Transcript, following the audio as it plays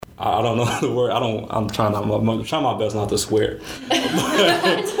I don't know the word. I'm trying my best not to swear.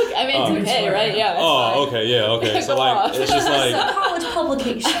 I mean, it's okay, right? Yeah. Oh, okay, yeah, okay. So like, it's just like it's a college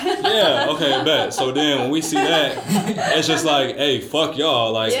publication. Yeah, okay, bet. So then when we see that, it's just like, hey, fuck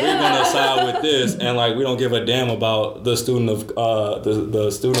y'all. Like we're gonna side with this, and like we don't give a damn about the student of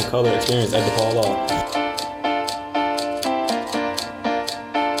the student of color experience at DePaul Law.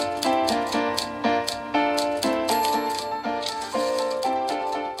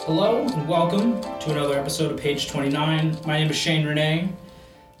 Hello and welcome to another episode of Page 29. My name is Shane Renee.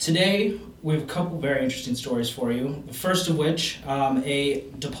 Today we have a couple very interesting stories for you. The first of which, a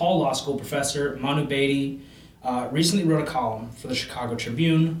DePaul Law School professor, Monu Bedi, recently wrote a column for the Chicago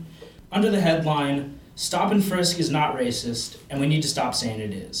Tribune under the headline, "Stop and Frisk is not racist, and we need to stop saying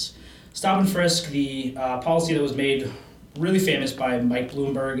it is." Stop and Frisk, the policy that was made really famous by Mike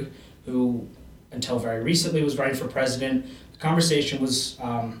Bloomberg, who until very recently was running for president. The conversation was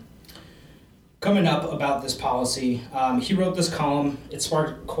coming up about this policy. He wrote this column. It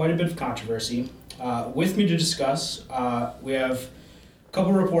sparked quite a bit of controversy. With me to discuss, we have a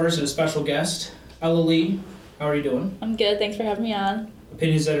couple reporters and a special guest. Ella Lee, how are you doing? I'm good. Thanks for having me on.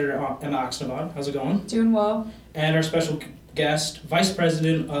 Opinions Editor Emma Oxnevad, how's it going? Doing well. And our special guest, Vice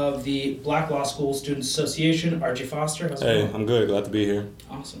President of the Black Law School Students Association, Archie Foster. How's it going? Hey, I'm good. Glad to be here.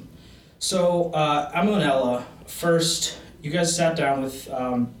 Awesome. So, Emma and Ella, first, you guys sat down with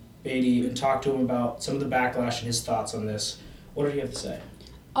Bedi and talked to him about some of the backlash and his thoughts on this. What did he have to say?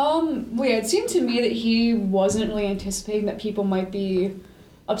 Well, yeah, it seemed to me that he wasn't really anticipating that people might be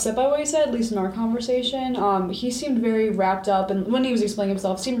upset by what he said, at least in our conversation. He seemed very wrapped up, and when he was explaining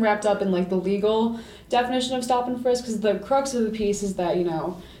himself, seemed wrapped up in like the legal definition of stop and frisk, because the crux of the piece is that, you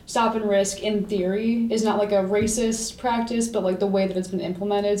know, stop and frisk in theory is not like a racist practice, but like the way that it's been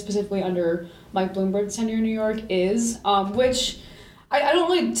implemented, specifically under Mike Bloomberg's tenure in New York, is, which I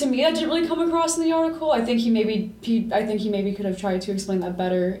don't really, to me, that didn't really come across in the article. I think he maybe could have tried to explain that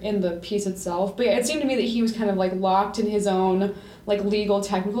better in the piece itself. But yeah, it seemed to me that he was kind of like locked in his own like legal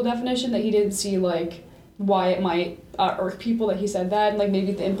technical definition, that he didn't see like why it might irk people that he said that, and like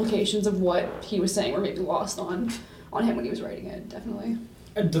maybe the implications of what he was saying were maybe lost on him when he was writing it, definitely.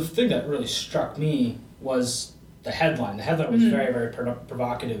 And the thing that really struck me was the headline. The headline was very, very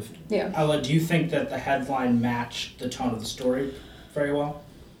provocative. Yeah. Ella, do you think that the headline matched the tone of the story very well?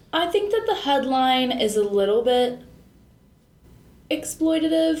 I think that the headline is a little bit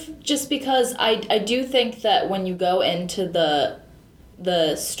exploitative, just because I do think that when you go into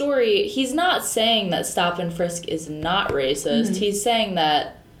the story, he's not saying that stop and frisk is not racist. Mm-hmm. He's saying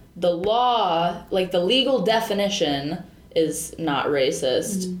that the law, like the legal definition, is not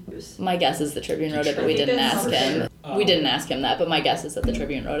racist. Mm-hmm. My guess is the Tribune wrote it, but we didn't ask him. We didn't ask him that, but my guess is that the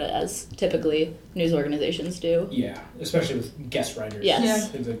Tribune wrote it, as typically news organizations do. Yeah, especially with guest writers. Yes. Yeah.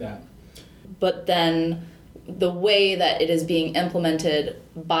 Things like that. But then the way that it is being implemented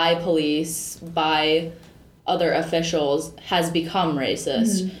by police, by other officials, has become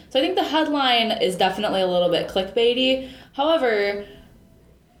racist. Mm-hmm. So I think the headline is definitely a little bit clickbaity. However,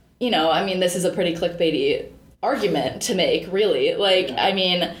 you know, I mean, this is a pretty clickbaity argument to make, really. Like, yeah. I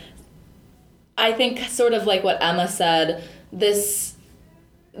mean, I think sort of like what Emma said, the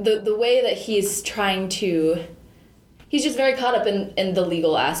way that he's trying to, he's just very caught up in the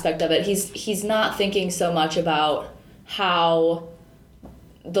legal aspect of it. He's not thinking so much about how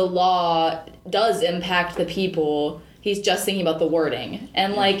the law does impact the people. He's just thinking about the wording.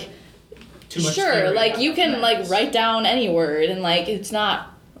 And like, sure, like you can like write down any word and like it's not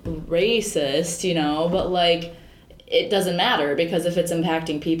racist, you know, but like it doesn't matter, because if it's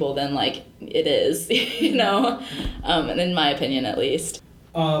impacting people, then like it is, you know, and in my opinion at least.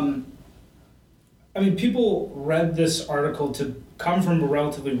 I mean, people read this article to come from a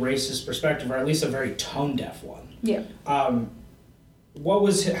relatively racist perspective, or at least a very tone-deaf one. Yeah. How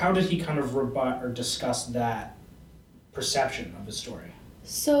did he kind of rebut or discuss that perception of the story?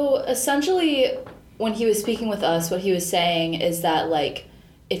 So essentially, when he was speaking with us, what he was saying is that like,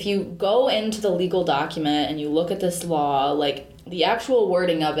 if you go into the legal document and you look at this law, like the actual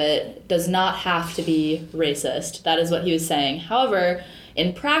wording of it does not have to be racist. That is what he was saying. However,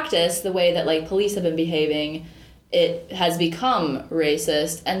 in practice, the way that like police have been behaving, it has become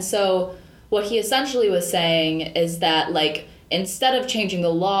racist. And so what he essentially was saying is that like, instead of changing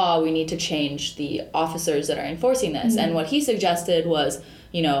the law, we need to change the officers that are enforcing this. Mm-hmm. And what he suggested was,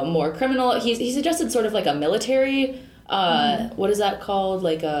 you know, more criminal. He suggested sort of like a military, what is that called?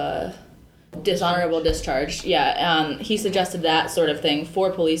 Like a dishonorable discharge. Yeah, he suggested that sort of thing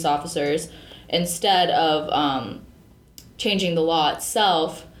for police officers instead of changing the law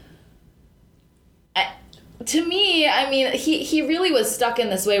itself. To me, I mean, he really was stuck in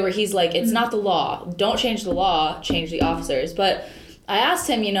this way where he's like, it's not the law. Don't change the law, change the officers. But I asked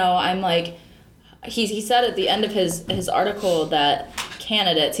him, I'm like, he said at the end of his article that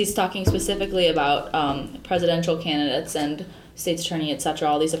candidates, he's talking specifically about presidential candidates and state's attorney, etc.,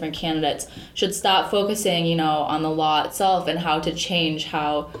 all these different candidates, should stop focusing, on the law itself and how to change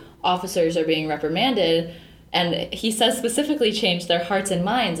how officers are being reprimanded. And he says specifically change their hearts and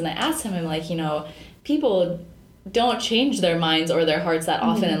minds. And I asked him, I'm like, people don't change their minds or their hearts that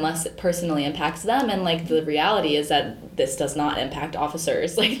often unless it personally impacts them. And, like, the reality is that this does not impact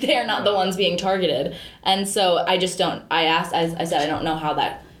officers. Like, they are not the ones being targeted. And so I just don't, I said, I don't know how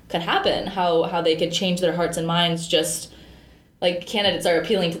that could happen, how they could change their hearts and minds just, like, candidates are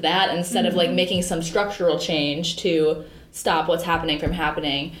appealing to that instead of, like, making some structural change to stop what's happening from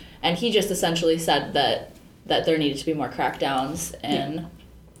happening. And he just essentially said that there needed to be more crackdowns and...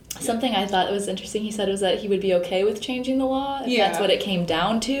 Something I thought was interesting he said was that he would be okay with changing the law if that's what it came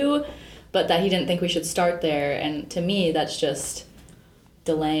down to, but that he didn't think we should start there. And to me, that's just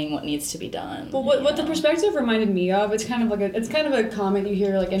delaying what needs to be done. Well, what the perspective reminded me of, it's kind of a comment you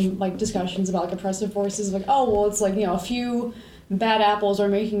hear like in like discussions about like oppressive forces, like, oh well, it's like a few bad apples are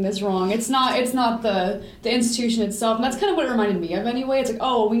making this wrong. It's not the institution itself, and that's kind of what it reminded me of anyway. It's like,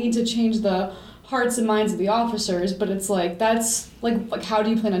 oh, we need to change the hearts and minds of the officers, but it's like that's like how do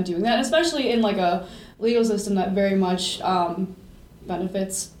you plan on doing that, and especially in like a legal system that very much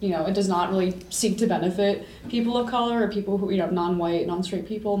benefits, it does not really seek to benefit people of color or people who non-white, non-straight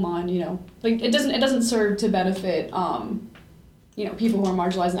people, like it doesn't serve to benefit people who are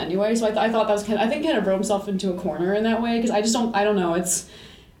marginalized in any way. So I thought that was kind of wrote himself into a corner in that way, because I don't know, it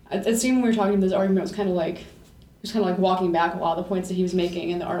seemed when we were talking this argument, it was kind of like walking back a lot of the points that he was making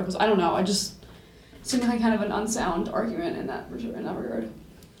in the articles. I don't know, I just seemed like kind of an unsound argument in that regard.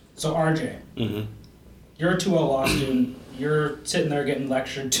 So RJ, you're a 2L law student. You're sitting there getting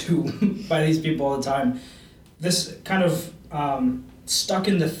lectured to by these people all the time. This kind of stuck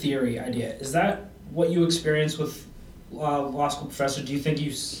in the theory idea, is that what you experience with law school professor? Do you think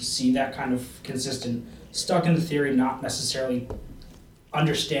you see that kind of consistent stuck in the theory, not necessarily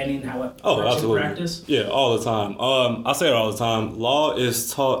understanding how it works in practice? Yeah, all the time. I say it all the time. Law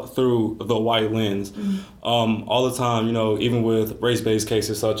is taught through the white lens. All the time, even with race-based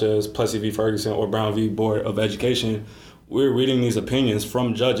cases such as Plessy v. Ferguson or Brown v. Board of Education, we're reading these opinions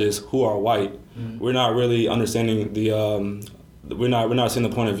from judges who are white. We're not really understanding we're not seeing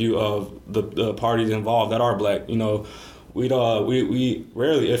the point of view of the parties involved that are black. We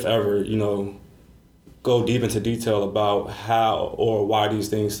rarely, if ever, go deep into detail about how or why these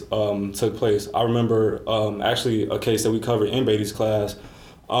things took place. I remember actually a case that we covered in Bedi's class.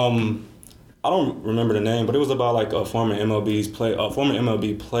 I don't remember the name, but it was about like a former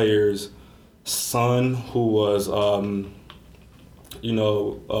MLB player's son who was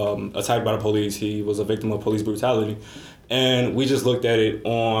attacked by the police. He was a victim of police brutality, and we just looked at it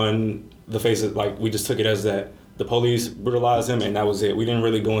on the face of, like, we just took it as that the police brutalized him, and that was it. We didn't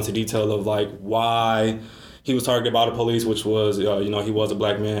really go into detail of like why he was targeted by the police, which was he was a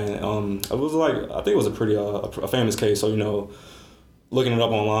black man. It was like, I think it was a pretty a famous case. So looking it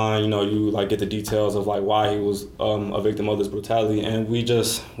up online, you like get the details of like why he was a victim of this brutality, and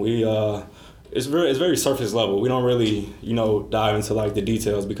it's very surface level. We don't really dive into like the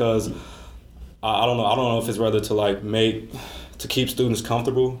details, because I don't know if it's rather to keep students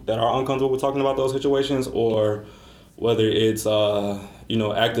comfortable that are uncomfortable with talking about those situations, or whether it's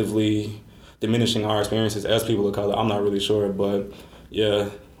actively diminishing our experiences as people of color. I'm not really sure, but yeah,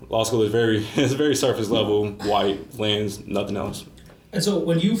 law school is very surface level, white lens, nothing else. And so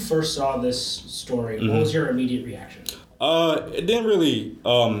when you first saw this story, what was your immediate reaction? It didn't really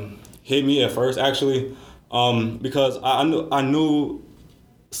hit me at first, actually, because I knew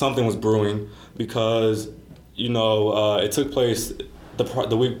something was brewing, because it took place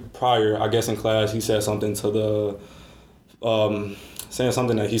the week prior. I guess in class he said something to the saying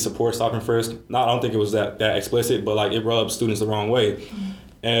something that he supports stop-and-frisk. I don't think it was that explicit, but like it rubbed students the wrong way.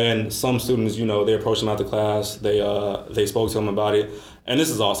 And some students, they approached him after class. They spoke to him about it. And this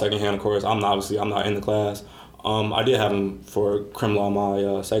is all secondhand, of course. I'm not in the class. I did have him for criminal law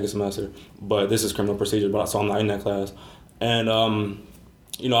my second semester, but this is criminal procedure, so I'm not in that class. And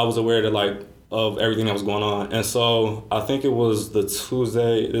I was aware of everything that was going on. And so I think it was this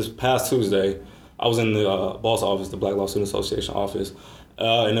past Tuesday, I was in the boss office, the Black Law Student Association office,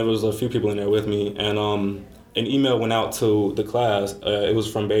 and there was a few people in there with me, and an email went out to the class. It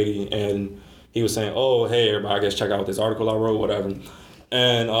was from Bedi, and he was saying, oh, hey, everybody, I guess check out this article I wrote, whatever.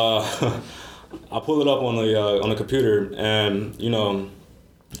 And I pulled it up on the computer, and,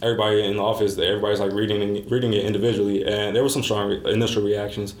 everybody in the office, everybody's like reading it individually, and there were some strong initial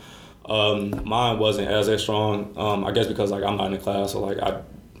reactions. Mine wasn't as strong, I guess because like I'm not in the class, so like I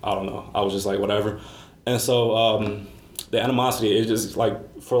don't know, I was just like whatever. And so the animosity, it just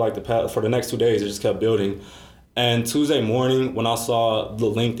like for the next 2 days, it just kept building. And Tuesday morning, when I saw the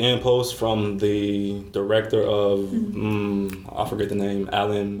LinkedIn post from the director of, I forget the name,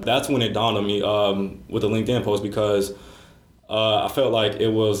 Alan, that's when it dawned on me with the LinkedIn post, because I felt like it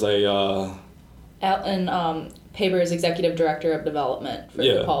was Alan Paper's executive director of development for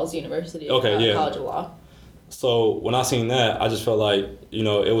DePaul's University College of Law. So when I seen that, I just felt like,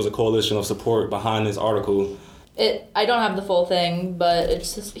 it was a coalition of support behind this article. I don't have the full thing, but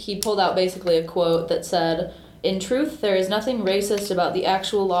it's just, he pulled out basically a quote that said, "In truth, there is nothing racist about the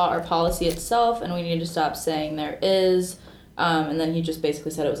actual law or policy itself, and we need to stop saying there is." And then he just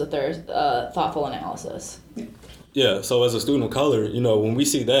basically said it was a thoughtful analysis. Yeah, so as a student of color, when we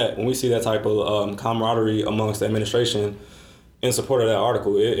see that type of camaraderie amongst the administration in support of that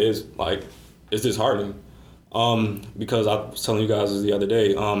article, it is like, it's disheartening. Because I was telling you guys this the other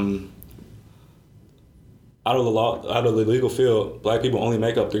day, out of the legal field, Black people only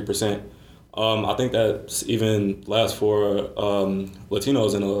make up 3%. I think that's even less for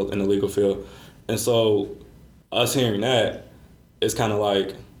Latinos in the legal field. And so us hearing that, it's kind of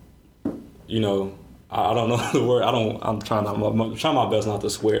like, I don't know the word. I'm trying my best not to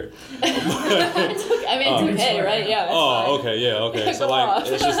swear. It's okay, right? Yeah. Okay, yeah, okay. So like,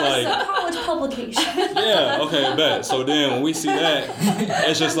 it's just like it's a college publication. Yeah, okay, bet. So then when we see that,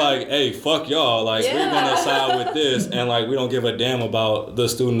 it's just like, hey, fuck y'all. Like we're gonna side with this, and like we don't give a damn about the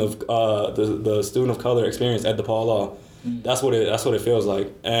student of the student of color experience at DePaul Law. That's what it feels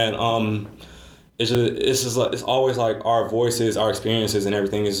like, and it's just like it's always like our voices, our experiences, and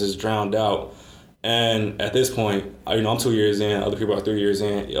everything is just drowned out. And at this point, I'm 2 years in, other people are 3 years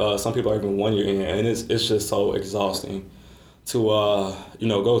in, some people are even 1 year in, and it's just so exhausting to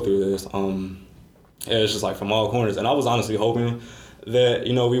go through this. It's just like from all corners, and I was honestly hoping that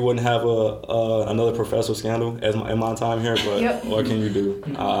we wouldn't have another professor scandal in my time here, but what can you do?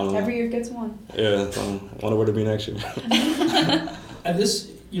 Every year gets one. Yeah, so I wonder where to be next year. And this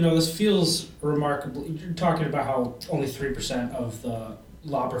feels remarkable. You're talking about how only 3% of the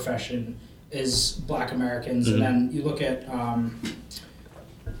law profession is Black Americans, and then you look at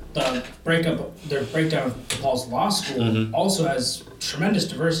the breakdown of DePaul's law school also has tremendous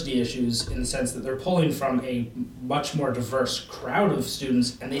diversity issues in the sense that they're pulling from a much more diverse crowd of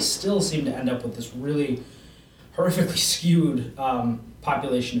students, and they still seem to end up with this really horrifically skewed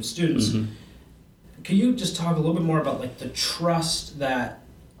population of students. Can you just talk a little bit more about like the trust that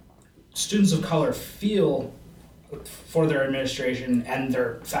students of color feel for their administration and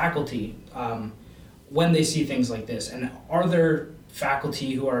their faculty when they see things like this? And are there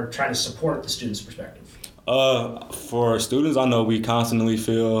faculty who are trying to support the students' perspective? For students, I know we constantly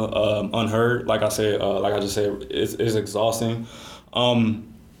feel unheard. Like I just said, it's exhausting.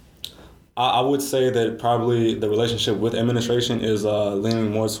 I would say that probably the relationship with administration is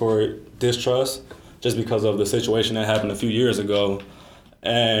leaning more toward distrust, just because of the situation that happened a few years ago.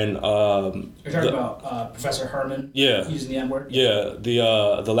 And you're talking about Professor Herman using the N-word? Yeah,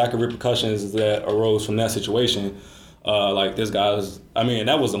 the lack of repercussions that arose from that situation. Like this guy's,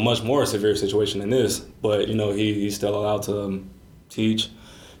 that was a much more severe situation than this, but he's still allowed to teach.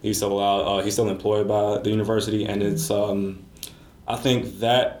 He's still employed by the university, and it's I think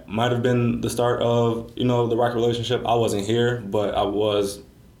that might have been the start of the rocky relationship. I wasn't here, but I was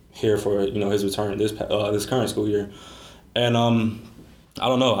here for his return this current school year, and I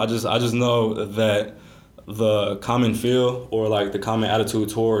don't know. I just know that the common feel or like the common attitude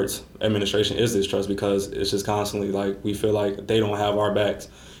towards administration is distrust, because it's just constantly like we feel like they don't have our backs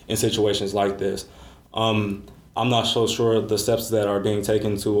in situations like this. I'm not so sure the steps that are being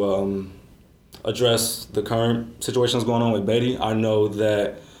taken to address the current situations going on with Bedi. I know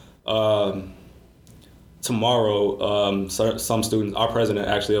that tomorrow some students, our president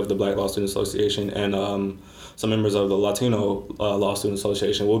actually of the Black Law Student Association, and some members of the Latino Law Student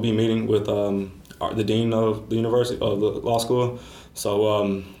Association will be meeting with the dean of the university, of the law school.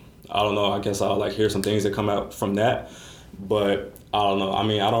 So I don't know. I guess I'll hear some things that come out from that. But I don't know.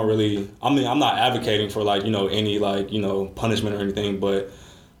 I'm not advocating for any punishment or anything. But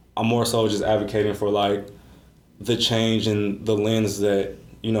I'm more so just advocating for the change in the lens that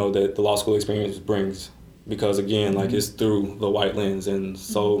that the law school experience brings. Because again, it's through the white lens, and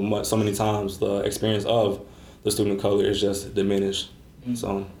so many times the experience of the student of color is just diminished.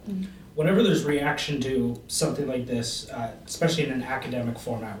 So, whenever there's reaction to something like this, especially in an academic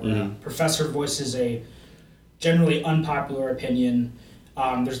format, where a professor voices a generally unpopular opinion,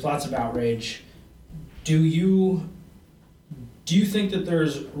 There's lots of outrage. Do you think that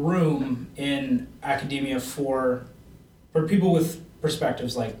there's room in academia for people with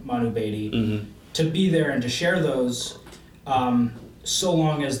perspectives like Monu Bedi to be there and to share those, so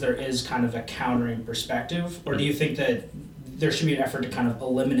long as there is kind of a countering perspective? Or do you think that there should be an effort to kind of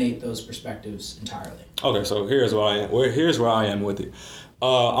eliminate those perspectives entirely? Okay, so here's where I am with it.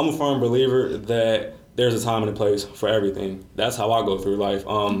 I'm a firm believer that there's a time and a place for everything. That's how I go through life.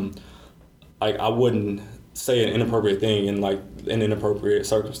 Like, I wouldn't say an inappropriate thing in like an inappropriate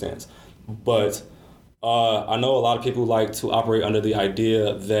circumstance, but I know a lot of people like to operate under the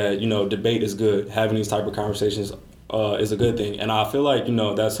idea that, you know, debate is good. Having these type of conversations is a good thing. And I feel like, you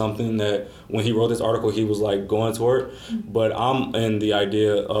know, that's something that when he wrote this article, he was like going toward. But I'm in the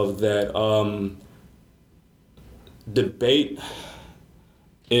idea of that debate,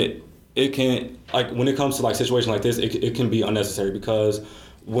 it can, like, when it comes to like situations like this, it can be unnecessary, because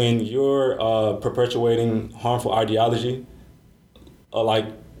when you're perpetuating harmful ideology,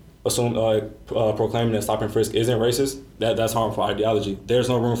 proclaiming that stop and frisk isn't racist, that's harmful ideology. There's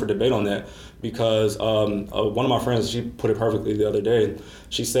no room for debate on that, because one of my friends, she put it perfectly the other day.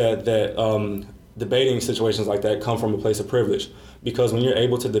 She said that debating situations like that come from a place of privilege, because when you're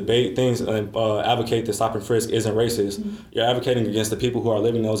able to debate things and advocate that stop and frisk isn't racist, you're advocating against the people who are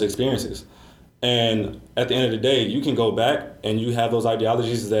living those experiences. And at the end of the day, you can go back and you have those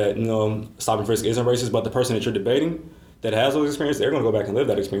ideologies that, you know, stop and frisk isn't racist, but the person that you're debating that has those experiences, they're going to go back and live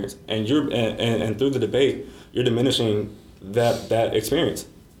that experience. And and through the debate, you're diminishing that experience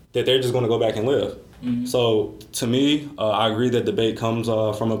that they're just going to go back and live. So to me, I agree that debate comes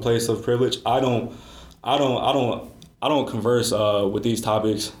from a place of privilege. I don't converse with these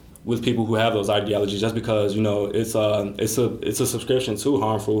topics with people who have those ideologies, just because, you know, it's a subscription to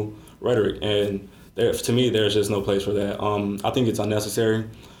harmful rhetoric, and to me, there's just no place for that. I think it's unnecessary.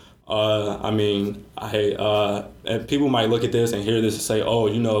 And people might look at this and hear this and say, oh,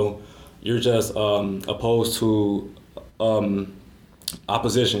 you know, you're just opposed to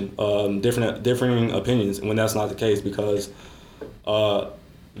opposition, differing opinions, when that's not the case, because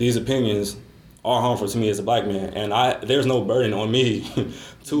these opinions are harmful to me as a black man, and there's no burden on me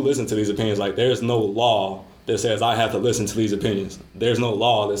to listen to these opinions. Like, there's no law that says I have to listen to these opinions. There's no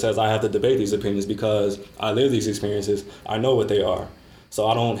law that says I have to debate these opinions, because I live these experiences. I know what they are. So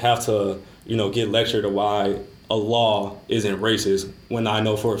I don't have to, you know, get lectured on why a law isn't racist when I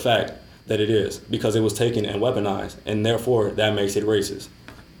know for a fact that it is, because it was taken and weaponized, and therefore that makes it racist.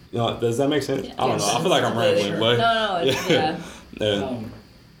 You know, does that make sense? Yeah. I don't know. I feel like I'm rambling, but No.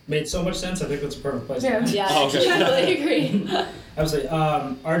 Made so much sense. I think that's a perfect place. Yeah, I totally agree. Absolutely.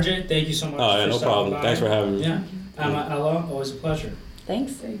 RJ, thank you so much. Oh, yeah, no problem. Thanks for having me. Yeah. Ella, always a pleasure.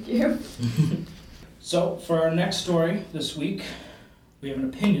 Thanks. Thank you. So for our next story this week, we have an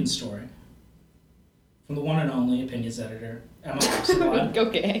opinion story from the one and only Opinions Editor Emma Oxnevad.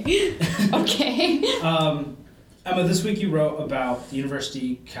 Okay. Emma, this week you wrote about the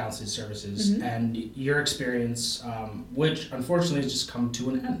University Counseling Services and your experience, which unfortunately has just come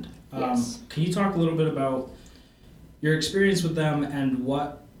to an end. Yes. Can you talk a little bit about your experience with them and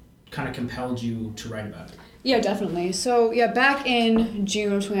what kind of compelled you to write about it? Yeah, definitely. So, back in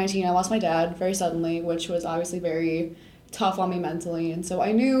June of 2019, I lost my dad very suddenly, which was obviously very tough on me mentally. And so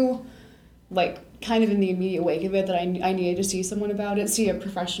I knew, like, kind of in the immediate wake of it, that I needed to see someone about it, see a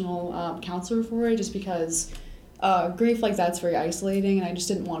professional counselor for it, just because grief like that's very isolating, and I just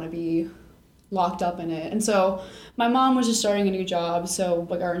didn't want to be locked up in it. And so my mom was just starting a new job, so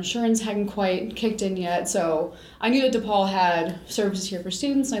like our insurance hadn't quite kicked in yet. So I knew that DePaul had services here for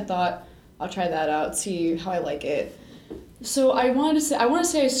students, and I thought I'll try that out, see how I like it. So I want to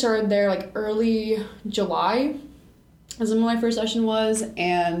say I started there like early July, as when my first session was,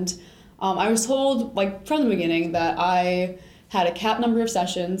 and I was told like from the beginning that I had a cap number of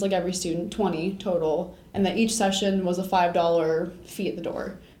sessions, like every student, 20 total, and that each session was a $5 fee at the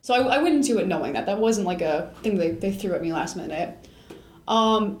door. So I went into it knowing that wasn't like a thing they threw at me last minute.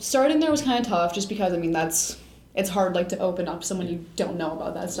 Starting there was kind of tough, just because, I mean, it's hard like to open up to someone you don't know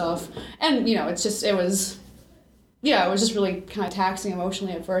about that stuff. And, you know, it was just really kind of taxing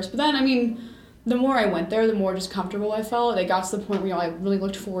emotionally at first. But then, I mean, the more I went there, the more just comfortable I felt. It got to the point where, you know, I really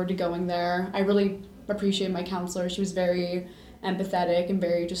looked forward to going there. I really appreciated my counselor. She was very empathetic and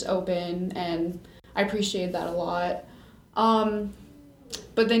very just open, and I appreciated that a lot.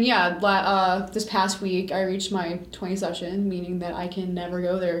 But then, this past week, I reached my 20th session, meaning that I can never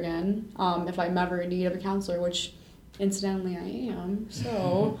go there again if I'm ever in need of a counselor, which, incidentally, I am.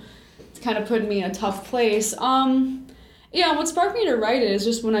 So it's kind of putting me in a tough place. What sparked me to write it is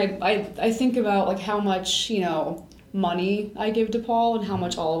just when I think about, like, how much, you know, money I give DePaul and how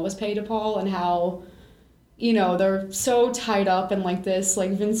much all of us pay DePaul and how, you know, they're so tied up in, like, this,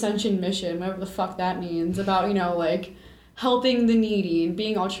 like, Vincentian mission, whatever the fuck that means, about, you know, like, helping the needy and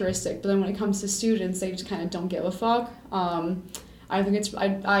being altruistic. But then when it comes to students, they just kind of don't give a fuck. I think it's,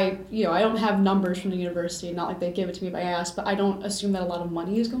 I don't have numbers from the university, not like they give it to me if I ask, but I don't assume that a lot of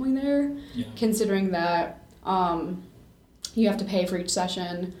money is going there, considering that you have to pay for each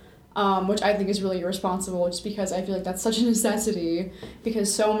session, which I think is really irresponsible, just because I feel like that's such a necessity,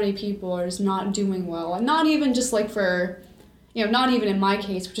 because so many people are just not doing well, and not even just like for, you know, not even in my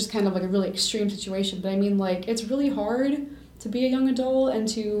case, which is kind of like a really extreme situation, but I mean, like, it's really hard to be a young adult and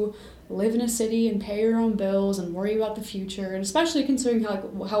to live in a city and pay your own bills and worry about the future, and especially considering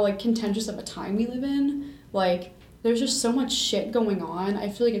how contentious of a time we live in. Like, there's just so much shit going on. I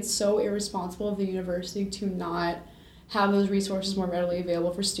feel like it's so irresponsible of the university to not have those resources more readily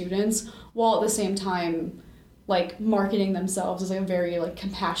available for students, while at the same time, like, marketing themselves as like a very, like,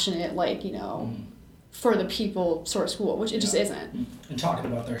 compassionate, like, you know, for the people sort of school, which it just isn't. And talking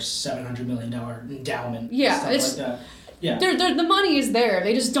about their $700 million endowment. Yeah, stuff it's like that. Yeah. The money is there.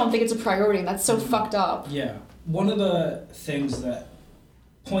 They just don't think it's a priority, and that's so fucked up. Yeah. One of the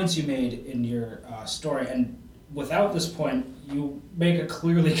points you made in your story, and without this point, you make a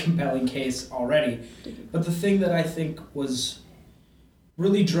clearly compelling case already, but the thing that I think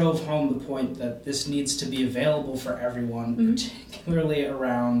really drove home the point that this needs to be available for everyone, particularly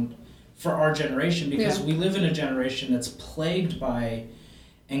for our generation, because we live in a generation that's plagued by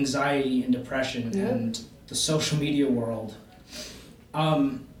anxiety and depression and the social media world. I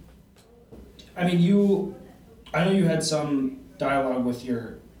mean, I know you had some dialogue with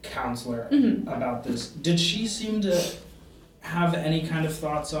your counselor about this. Did she seem to have any kind of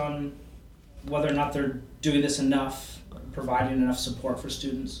thoughts on whether or not they're doing this enough, providing enough support for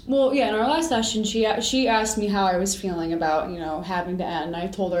students? Well, yeah, in our last session, she asked me how I was feeling about, you know, having to end. I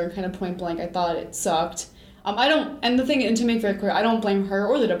told her kind of point blank I thought it sucked. And to make very clear, I don't blame her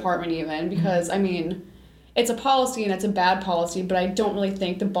or the department even, because, I mean, it's a policy and it's a bad policy, but I don't really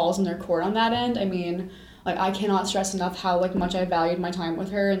think the ball's in their court on that end. I mean, like, I cannot stress enough how, like, much I valued my time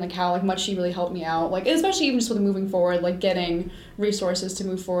with her, and, like, how, like, much she really helped me out. Like, especially even just with moving forward, like, getting resources to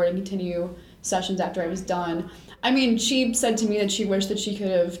move forward and continue sessions after I was done. I mean, she said to me that she wished that she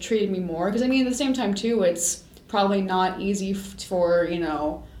could have treated me more, because, I mean, at the same time, too, it's probably not easy for, you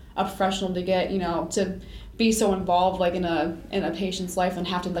know, a professional to get, you know, to be so involved, like, in a patient's life and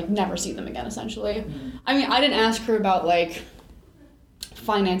have to, like, never see them again, essentially. I mean, I didn't ask her about, like,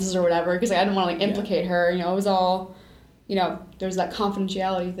 finances or whatever, because, like, I didn't want to, like, implicate her, you know. It was all, you know, there's that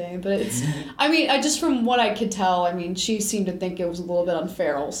confidentiality thing, but it's, I mean, just from what I could tell, I mean, she seemed to think it was a little bit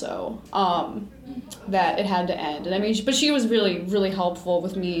unfair also, that it had to end. And I mean, but she was really, really helpful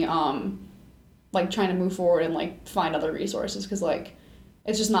with me, like, trying to move forward and, like, find other resources, because, like,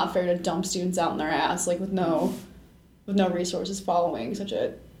 it's just not fair to dump students out in their ass, like, with no resources following such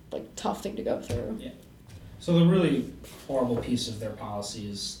a, like, tough thing to go through. Yeah. So the really horrible piece of their policy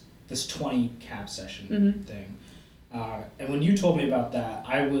is this 20 cap session thing. And when you told me about that,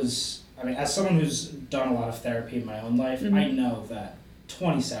 I mean, as someone who's done a lot of therapy in my own life, I know that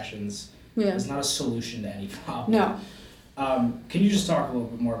 20 sessions is not a solution to any problem. No. Can you just talk a little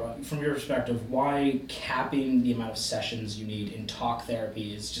bit more about, from your perspective, why capping the amount of sessions you need in talk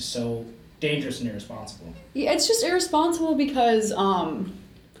therapy is just so dangerous and irresponsible? Yeah, it's just irresponsible because,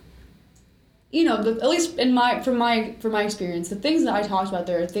 you know, at least from my experience, the things that I talked about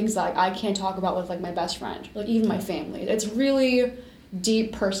there are things that I can't talk about with, like, my best friend, like, even my family. It's really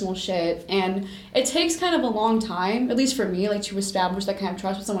deep personal shit, and it takes kind of a long time, at least for me, like, to establish that kind of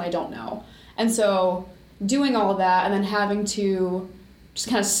trust with someone I don't know. And so doing all that and then having to just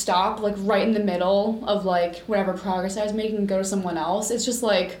kind of stop, like, right in the middle of, like, whatever progress I was making and go to someone else, it's just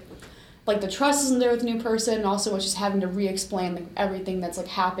like the trust isn't there with the new person, and also it's just having to re-explain, like, everything that's, like,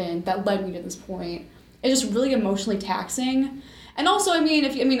 happened that led me to this point. It's just really emotionally taxing. And also, I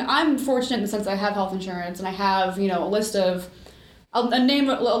mean, I'm fortunate in the sense that I have health insurance and I have, you know, a list of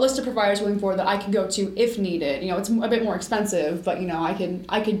providers moving forward that I can go to if needed. You know, it's a bit more expensive, but, you know,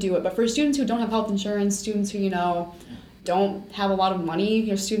 I could do it. But for students who don't have health insurance, students who, you know, don't have a lot of money, you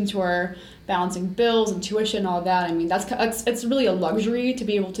know, students who are balancing bills and tuition and all that, I mean, it's really a luxury to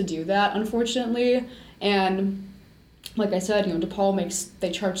be able to do that, unfortunately. And like I said, you know, DePaul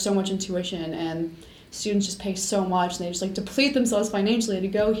they charge so much in tuition, and students just pay so much, and they just, like, deplete themselves financially to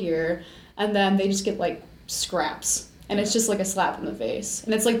go here, and then they just get, like, scraps. And it's just, like, a slap in the face.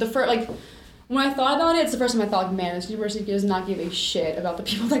 And it's, like, when I thought about it, it's the first time I thought, like, man, this university does not give a shit about the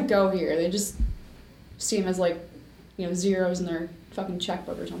people that go here. They just see them as, like, you know, zeros in their fucking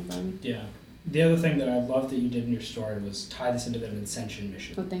checkbook or something. Yeah. The other thing that I love that you did in your story was tie this into the Ascension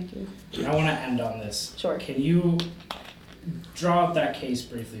mission. Oh, thank you. And I want to end on this. Sure. Can you draw up that case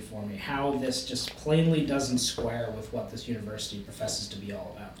briefly for me? How this just plainly doesn't square with what this university professes to be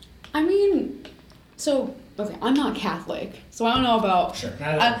all about? I mean, so okay, I'm not Catholic, so I don't know about. Sure.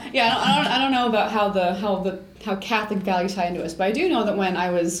 I don't know about how Catholic values tie into us, but I do know that when I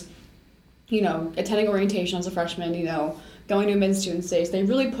was, attending orientation as a freshman, going to mid-student days, they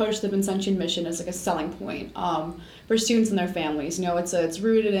really pushed the Vincentian mission as like a selling point for students and their families. It's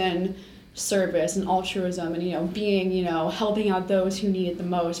rooted in service and altruism and being helping out those who need it the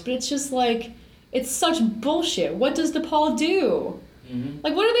most. But it's just like it's such bullshit. What does DePaul do? Mm-hmm.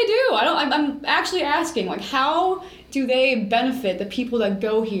 Like, what do they do? I'm actually asking, like, how do they benefit the people that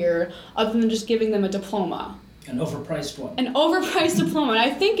go here other than just giving them a diploma? An overpriced one. An overpriced diploma. And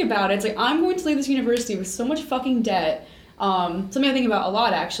I think about it, it's like, I'm going to leave this university with so much fucking debt. Something I think about a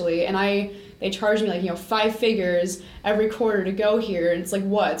lot, actually. And they charge me, 5 figures every quarter to go here. And it's like,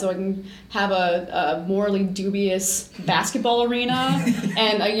 what? So I can have a morally dubious basketball arena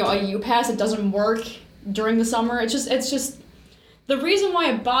and, a U-Pass that doesn't work during the summer. It's just... The reason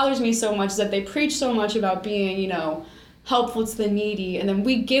why it bothers me so much is that they preach so much about being, helpful to the needy, and then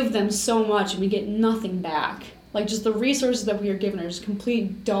we give them so much and we get nothing back. Like, just the resources that we are given are just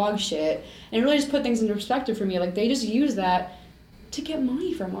complete dog shit. And it really just put things into perspective for me. Like, they just use that to get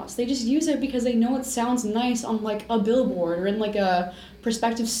money from us. They just use it because they know it sounds nice on, like, a billboard or in, like, a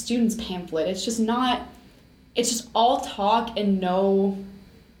prospective students pamphlet. It's just all talk and no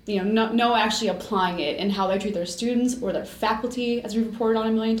actually applying it in how they treat their students or their faculty, as we've reported on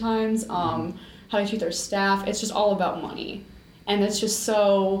a million times, how they treat their staff. It's just all about money. And it's just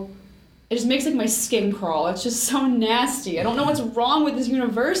so... It just makes, like, my skin crawl. It's just so nasty. I don't know what's wrong with this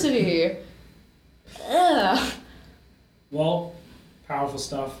university. Ugh. Well, powerful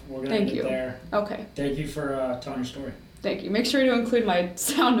stuff. We're going to end it there. Okay. Thank you for telling your story. Thank you. Make sure to include my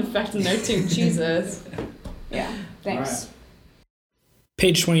sound effect in there, too. Jesus. Yeah, thanks.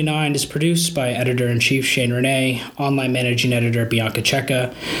 Page 29 is produced by Editor-in-Chief Shane Renee, online managing editor Bianca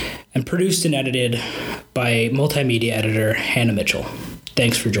Checa, and produced and edited by multimedia editor Hannah Mitchell.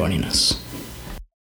 Thanks for joining us.